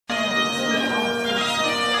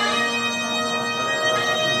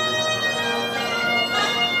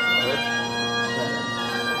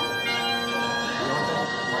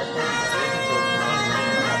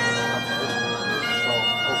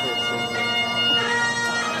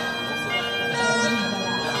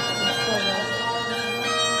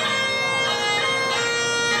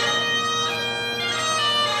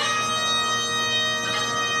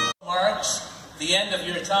the end of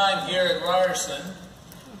your time here at Ryerson,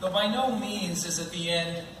 but by no means is it the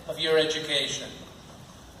end of your education.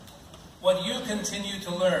 What you continue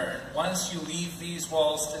to learn once you leave these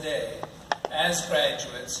walls today as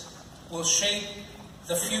graduates will shape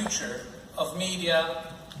the future of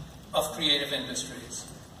media, of creative industries.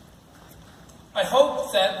 I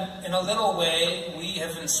hope that in a little way we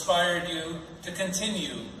have inspired you to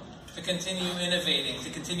continue innovating, to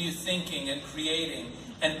continue thinking and creating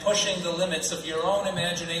and pushing the limits of your own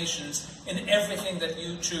imaginations in everything that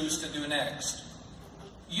you choose to do next.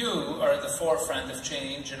 You are at the forefront of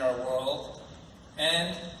change in our world,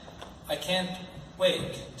 and I can't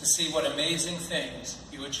wait to see what amazing things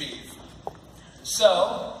you achieve.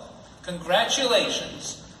 So,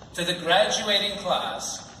 congratulations to the graduating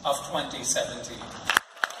class of 2017.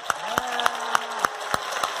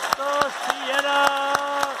 Go Sienna!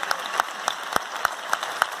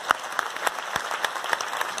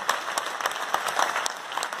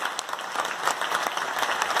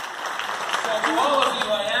 To all of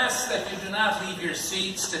you, I ask that you do not leave your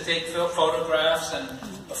seats to take photographs, and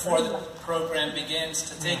before the program begins,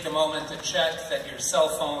 to take a moment to check that your cell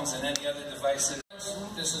phones and any other devices.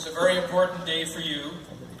 This is a very important day for you,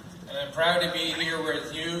 and I'm proud to be here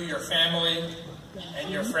with you, your family, and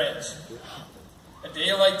your friends. A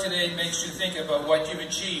day like today makes you think about what you've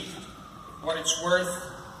achieved, what it's worth,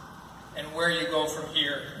 and where you go from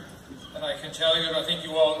here. And I can tell you, and I think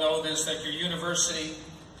you all know this, that your university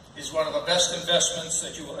is one of the best investments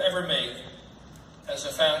that you will ever make as a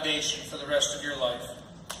foundation for the rest of your life.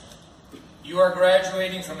 You are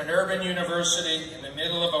graduating from an urban university in the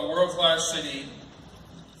middle of a world-class city,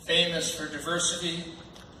 famous for diversity,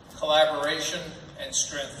 collaboration, and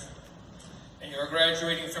strength. And you are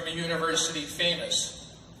graduating from a university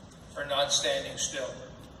famous for not standing still.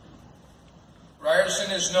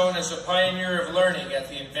 Ryerson is known as a pioneer of learning at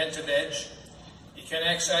the inventive edge. It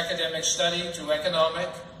connects academic study to economic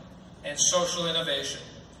and social innovation.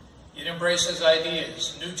 It embraces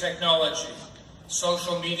ideas, new technology,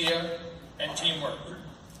 social media, and teamwork.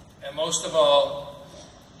 And most of all,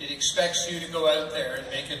 it expects you to go out there and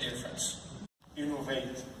make a difference.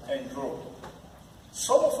 Innovate and grow.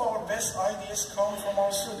 Some of our best ideas come from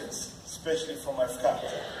our students, especially from my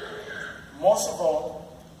faculty. Most of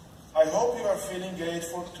all, I hope you are feeling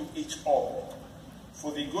grateful to each other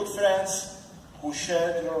for the good friends who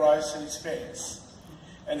shared your Ryerson experience,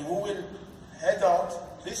 and who will head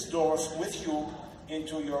out these doors with you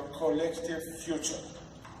into your collective future.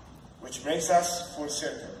 Which brings us full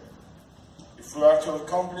circle. If we are to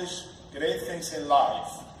accomplish great things in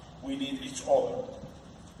life, we need each other.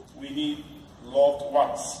 We need loved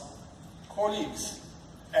ones, colleagues,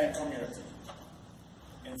 and community.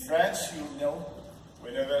 In French, you know,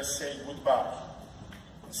 we never say goodbye.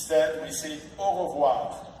 Instead, we say au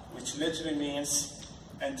revoir, which literally means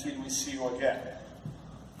until we see you again.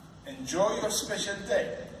 Enjoy your special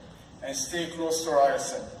day and stay close to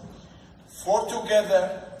Ryerson. For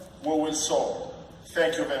together, we will soar.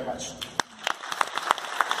 Thank you very much.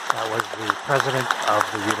 That was the president of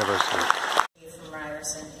the university. From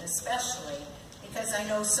Ryerson, especially because I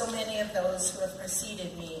know so many of those who have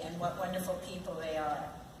preceded me and what wonderful people they are.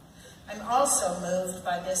 I'm also moved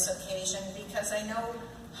by this occasion because I know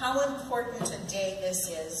how important a day this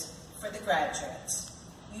is for the graduates.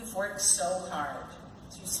 You've worked so hard.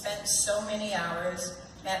 You've spent so many hours,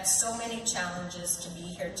 met so many challenges to be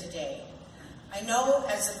here today. I know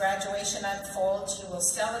as the graduation unfolds, you will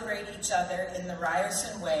celebrate each other in the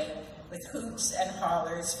Ryerson way with hoops and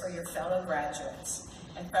hollers for your fellow graduates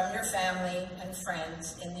and from your family and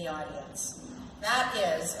friends in the audience. That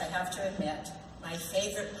is, I have to admit, my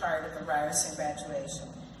favorite part of a Ryerson graduation.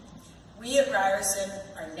 We at Ryerson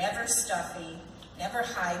are never stuffy, never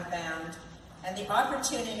hidebound, and the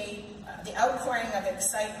opportunity, the outpouring of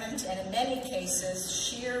excitement, and in many cases,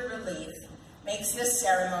 sheer relief, makes this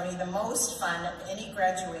ceremony the most fun of any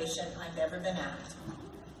graduation I've ever been at.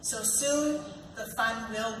 So soon, the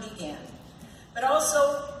fun will begin, but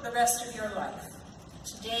also the rest of your life.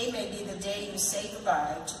 Today may be the day you say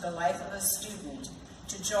goodbye to the life of a student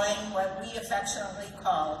to join what we affectionately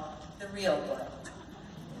call the real world.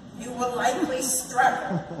 You will likely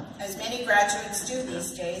struggle, as many graduates do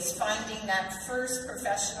these days, finding that first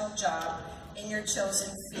professional job in your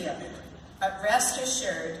chosen field. But rest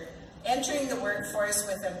assured, entering the workforce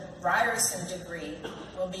with a Ryerson degree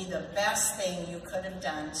will be the best thing you could have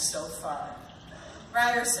done so far.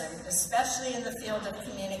 Ryerson, especially in the field of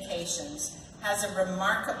communications, has a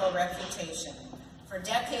remarkable reputation. For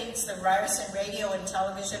decades, the Ryerson radio and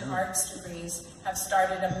television arts degrees have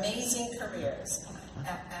started amazing careers,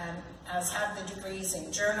 as have the degrees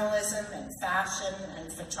in journalism and fashion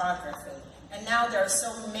and photography, And now there are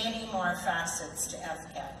so many more facets to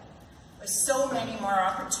FCAT. There's so many more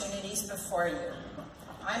opportunities before you.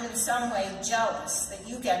 I'm in some way jealous that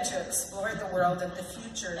you get to explore the world of the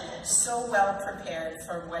future so well prepared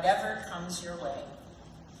for whatever comes your way.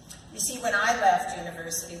 You see, when I left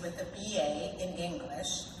university with a BA in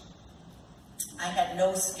English, I had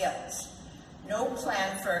no skills, no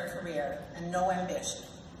plan for a career, and no ambition.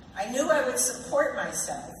 I knew I would support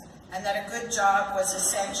myself and that a good job was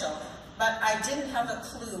essential, but I didn't have a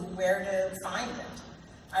clue where to find it.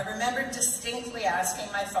 I remember distinctly asking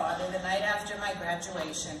my father the night after my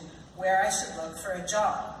graduation where I should look for a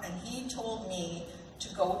job, and he told me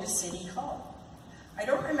to go to City Hall. I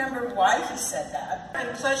don't remember why he said that.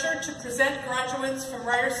 And pleasure to present graduates from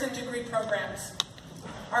Ryerson degree programs.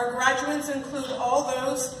 Our graduates include all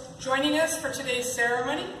those joining us for today's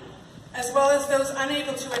ceremony, as well as those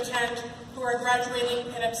unable to attend who are graduating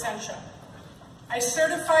in absentia. I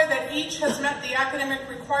certify that each has met the academic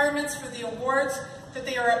requirements for the awards that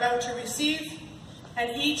they are about to receive,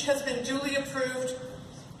 and each has been duly approved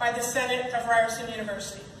by the Senate of Ryerson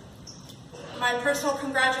University. My personal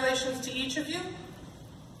congratulations to each of you.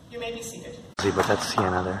 You may be seated. But that's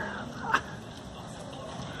Sienna there.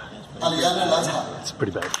 It's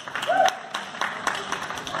pretty bad.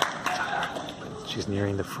 She's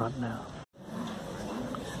nearing the front now.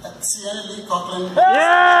 Sienna Lee Coughlin.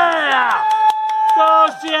 Yeah! Go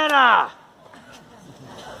Sienna!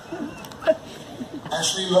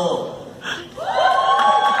 Ashley Lowe.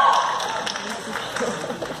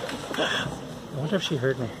 I wonder if she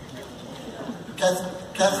heard me.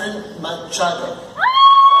 Catherine Machado.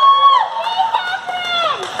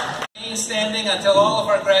 Standing until all of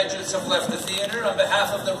our graduates have left the theater. On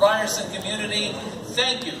behalf of the Ryerson community,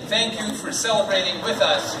 thank you for celebrating with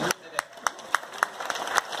us.